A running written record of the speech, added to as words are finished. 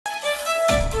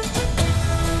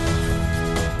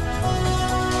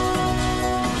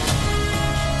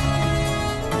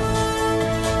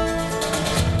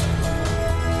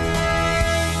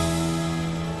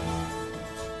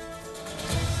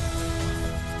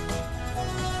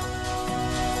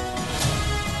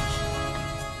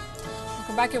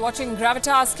back. You're watching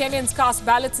Gravitas. Kenyans cast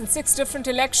ballots in 6 different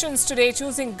elections today,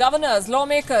 choosing governors,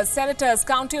 lawmakers, senators,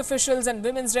 county officials and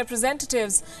women's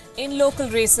representatives in local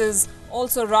races,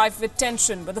 also rife with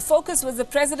tension. But the focus was the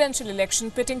presidential election,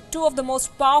 pitting 2 of the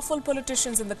most powerful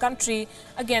politicians in the country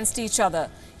against each other.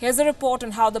 Here's a report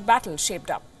on how the battle shaped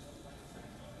up.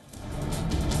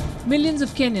 Millions of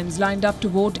Kenyans lined up to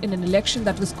vote in an election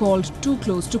that was called too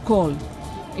close to call.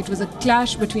 It was a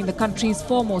clash between the country's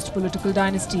foremost political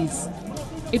dynasties.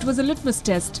 It was a litmus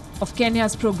test of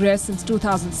Kenya's progress since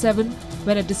 2007,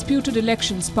 when a disputed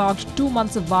election sparked 2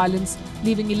 months of violence,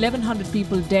 leaving 1,100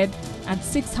 people dead and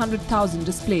 600,000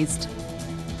 displaced.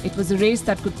 It was a race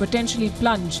that could potentially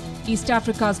plunge East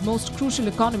Africa's most crucial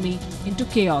economy into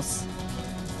chaos.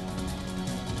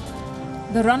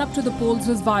 The run-up to the polls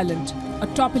was violent. A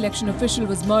top election official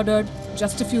was murdered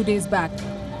just a few days back.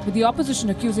 With the opposition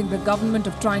accusing the government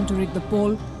of trying to rig the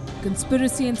poll,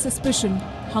 conspiracy and suspicion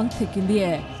hung thick in the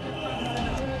air.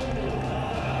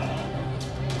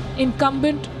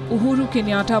 Incumbent Uhuru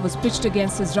Kenyatta was pitched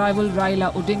against his rival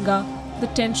Raila Odinga. The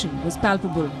tension was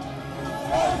palpable.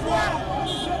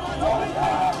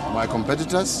 My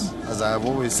competitors, as I have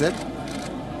always said,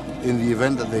 in the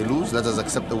event that they lose, let us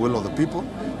accept the will of the people.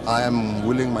 I am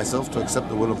willing myself to accept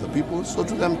the will of the people, so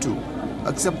to them too.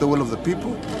 Accept the will of the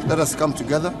people, let us come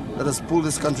together, let us pull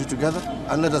this country together,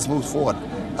 and let us move forward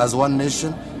as one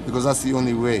nation, because that's the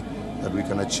only way that we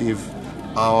can achieve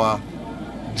our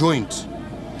joint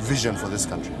vision for this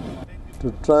country.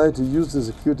 To try to use the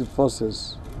security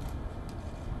forces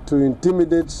to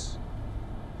intimidate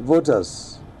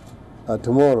voters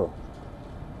tomorrow.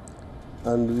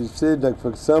 And we said that, for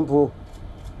example,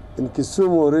 in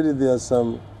Kisumu already there are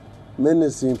some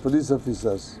menacing police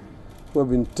officers who have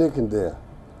been taken there.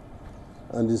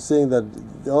 And he's saying that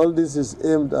all this is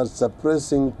aimed at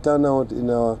suppressing turnout in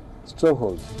our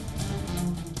strongholds.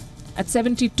 At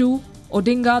 72,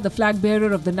 Odinga, the flag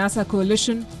bearer of the NASA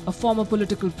coalition, a former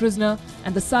political prisoner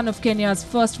and the son of Kenya's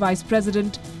first vice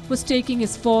president, was taking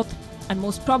his 4th and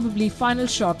most probably final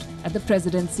shot at the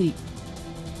presidency.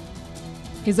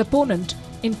 His opponent,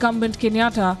 incumbent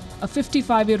Kenyatta, a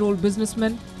 55-year-old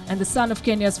businessman and the son of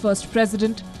Kenya's first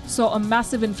president, saw a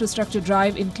massive infrastructure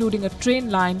drive including a train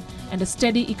line and a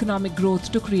steady economic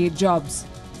growth to create jobs.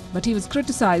 But he was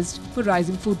criticized for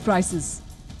rising food prices.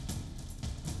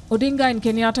 Odinga and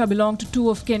Kenyatta belong to 2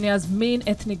 of Kenya's main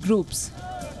ethnic groups.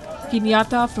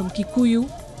 Kenyatta from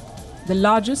Kikuyu, the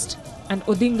largest, and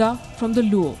Odinga from the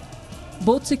Luo.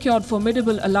 Both secured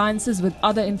formidable alliances with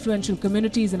other influential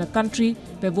communities in a country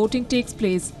where voting takes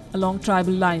place along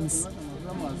tribal lines.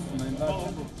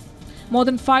 More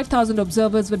than 5,000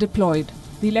 observers were deployed.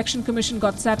 The Election Commission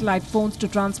got satellite phones to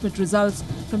transmit results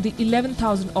from the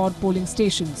 11,000-odd polling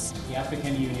stations.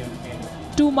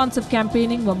 2 months of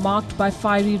campaigning were marked by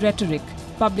fiery rhetoric.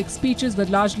 Public speeches were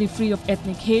largely free of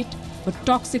ethnic hate, but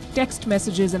toxic text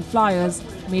messages and flyers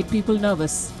made people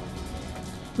nervous.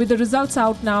 With the results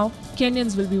out now,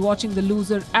 Kenyans will be watching the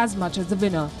loser as much as the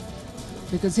winner,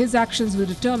 because his actions will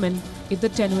determine if the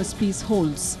tenuous peace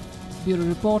holds. Bureau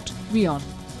Report, WION.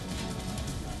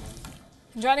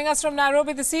 Joining us from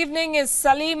Nairobi this evening is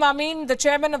Salim Amin, the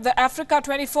chairman of the Africa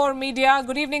 24 Media.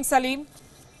 Good evening, Salim.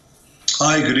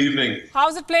 Hi, good evening.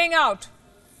 How's it playing out?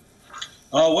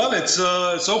 Well, it's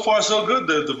so far so good.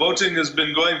 The voting has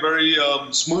been going very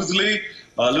smoothly,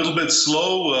 a little bit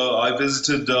slow. I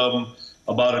visited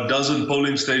about a dozen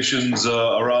polling stations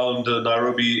around the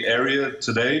Nairobi area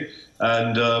today,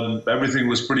 and everything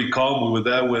was pretty calm. We were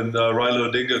there when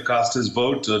Raila Odinga cast his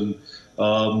vote, and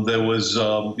there was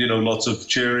lots of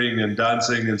cheering and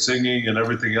dancing and singing and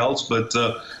everything else, but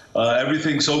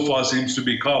everything so far seems to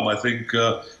be calm. I think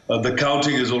the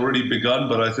counting has already begun,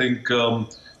 but I think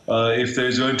if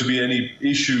there's going to be any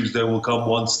issues, they will come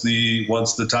once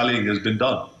the tallying has been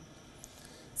done.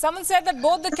 Someone said that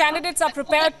both the candidates are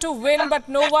prepared to win, but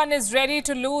no one is ready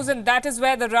to lose, and that is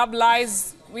where the rub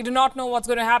lies. We do not know what's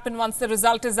going to happen once the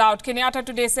result is out. Kenyatta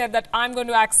today said that I'm going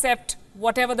to accept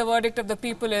whatever the verdict of the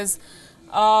people is.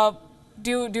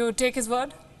 Do you take his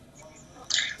word?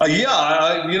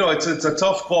 Yeah, it's a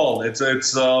tough call.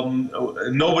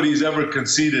 Nobody's ever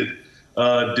conceded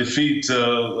defeat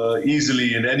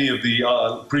easily in any of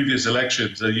the previous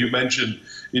elections. You mentioned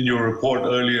in your report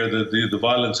earlier that the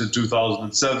violence in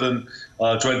 2007,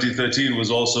 2013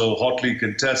 was also hotly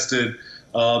contested.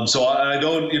 So I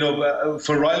don't,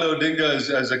 for Raila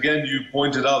Odinga, as again you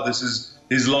pointed out, this is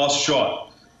his last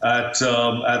shot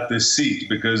at this seat,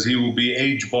 because he will be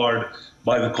age barred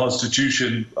by the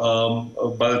Constitution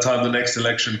by the time the next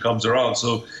election comes around.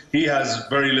 So he has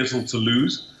very little to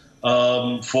lose.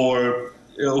 For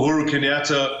Uhuru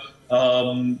Kenyatta,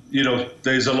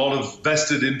 there's a lot of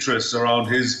vested interests around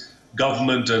his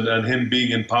government and him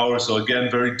being in power. So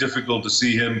again, very difficult to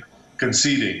see him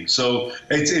conceding. So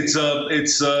it's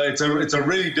a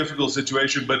really difficult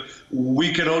situation. But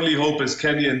we can only hope as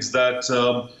Kenyans that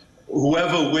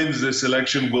whoever wins this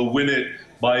election will win it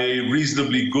by a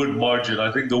reasonably good margin.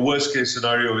 I think the worst case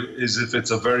scenario is if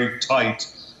it's a very tight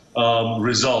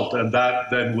result, and that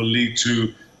then will lead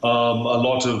to a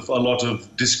lot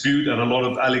of dispute and a lot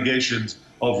of allegations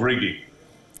of rigging.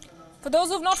 For those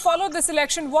who have not followed this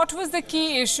election, what was the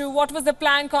key issue? What was the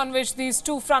plank on which these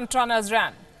two front-runners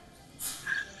ran?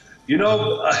 You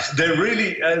know,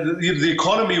 the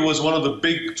economy was one of the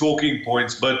big talking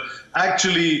points, but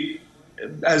actually,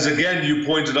 as again you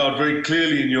pointed out very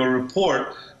clearly in your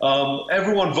report,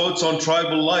 everyone votes on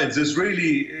tribal lines. There's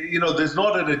really, there's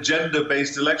not an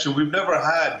agenda-based election. We've never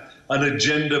had an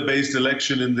agenda-based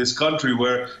election in this country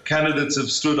where candidates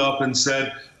have stood up and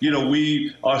said,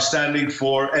 we are standing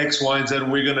for X, Y, and Z,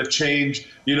 and we're going to change,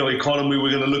 economy.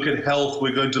 We're going to look at health.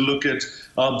 We're going to look at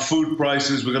food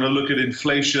prices. We're going to look at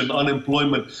inflation,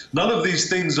 unemployment. None of these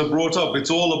things are brought up. It's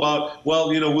all about, well,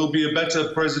 we'll be a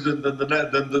better president than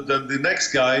the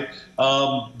next guy,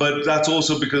 but that's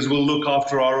also because we'll look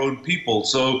after our own people.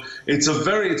 So it's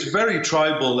very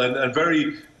tribal and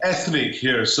very ethnic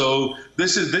here. So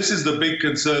this is the big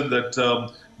concern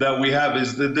that we have,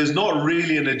 is that there's not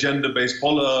really an agenda-based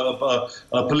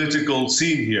political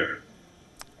scene here.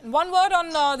 One word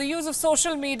on the use of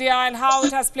social media and how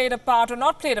it has played a part or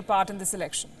not played a part in this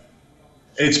election.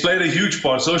 It's played a huge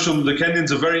part. The Kenyans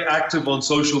are very active on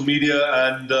social media,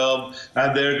 and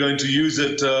they're going to use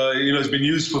it. It's been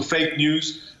used for fake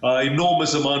news.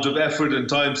 Enormous amount of effort and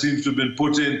time seems to have been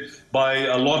put in by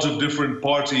a lot of different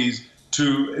parties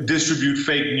to distribute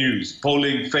fake news,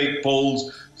 polling fake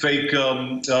polls, fake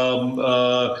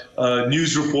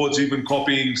news reports, even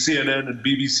copying CNN and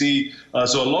BBC.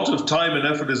 So a lot of time and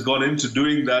effort has gone into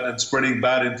doing that and spreading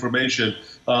bad information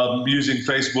using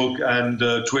Facebook and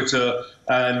Twitter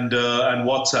and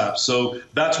WhatsApp. So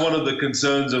that's one of the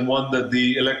concerns, and one that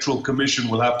the Electoral Commission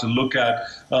will have to look at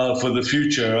for the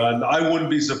future. And I wouldn't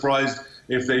be surprised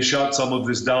if they shut some of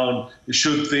this down,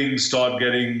 should things start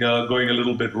going a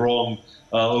little bit wrong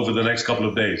over the next couple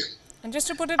of days. And just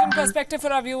to put it in perspective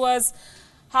for our viewers,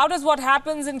 how does what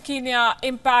happens in Kenya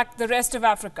impact the rest of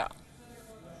Africa?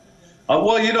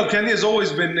 Kenya has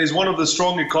always is one of the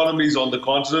strong economies on the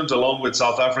continent, along with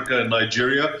South Africa and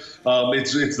Nigeria.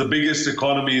 It's the biggest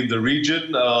economy in the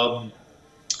region,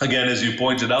 again, as you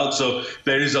pointed out. So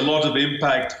there is a lot of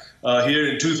impact. Here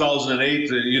in 2008,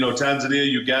 Tanzania,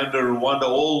 Uganda, Rwanda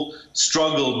all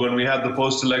struggled when we had the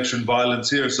post-election violence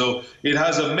here. So it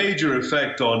has a major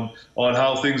effect on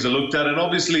how things are looked at. And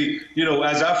obviously,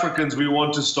 as Africans, we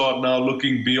want to start now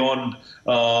looking beyond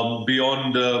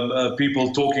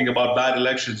people talking about bad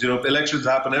elections. Elections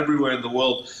happen everywhere in the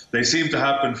world. They seem to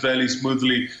happen fairly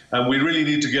smoothly, and we really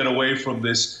need to get away from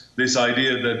this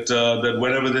idea that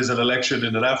whenever there's an election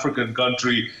in an African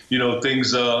country,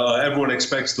 things everyone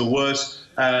expects the worst,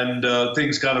 and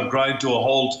things kind of grind to a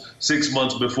halt 6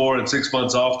 months before and 6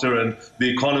 months after, and the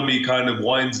economy kind of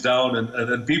winds down,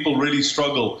 and people really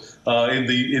struggle in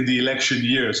the election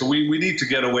year. So we need to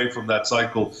get away from that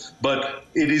cycle, but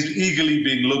it is eagerly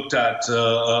being looked at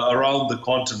around the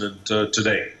continent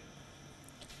today.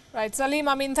 Right, Salim,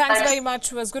 thanks very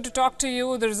much. It was good to talk to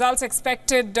you. The results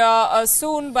expected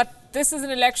soon, but this is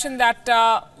an election that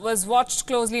was watched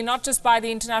closely, not just by the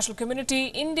international community.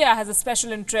 India has a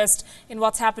special interest in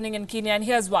what's happening in Kenya, and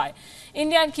here's why.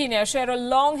 India and Kenya share a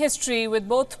long history with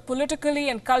both politically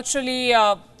and culturally.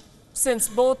 Since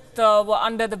both were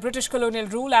under the British colonial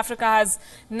rule, Africa has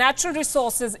natural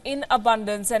resources in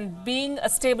abundance, and being a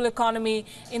stable economy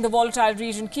in the volatile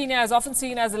region, Kenya is often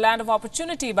seen as a land of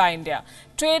opportunity by India.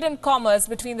 Trade and commerce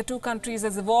between the two countries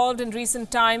has evolved in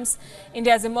recent times.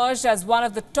 India has emerged as one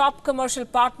of the top commercial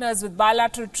partners, with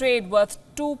bilateral trade worth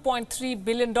 $2.3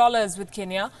 billion with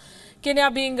Kenya.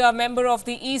 Kenya, being a member of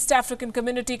the East African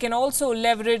community, can also be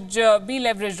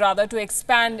leveraged to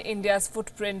expand India's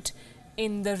footprint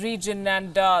in the region,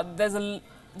 and there's a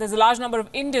large number of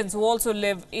Indians who also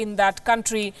live in that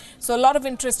country. So a lot of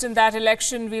interest in that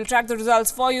election. We'll track the results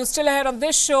for you. Still ahead on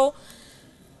this show,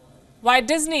 why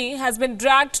Disney has been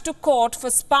dragged to court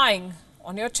for spying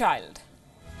on your child.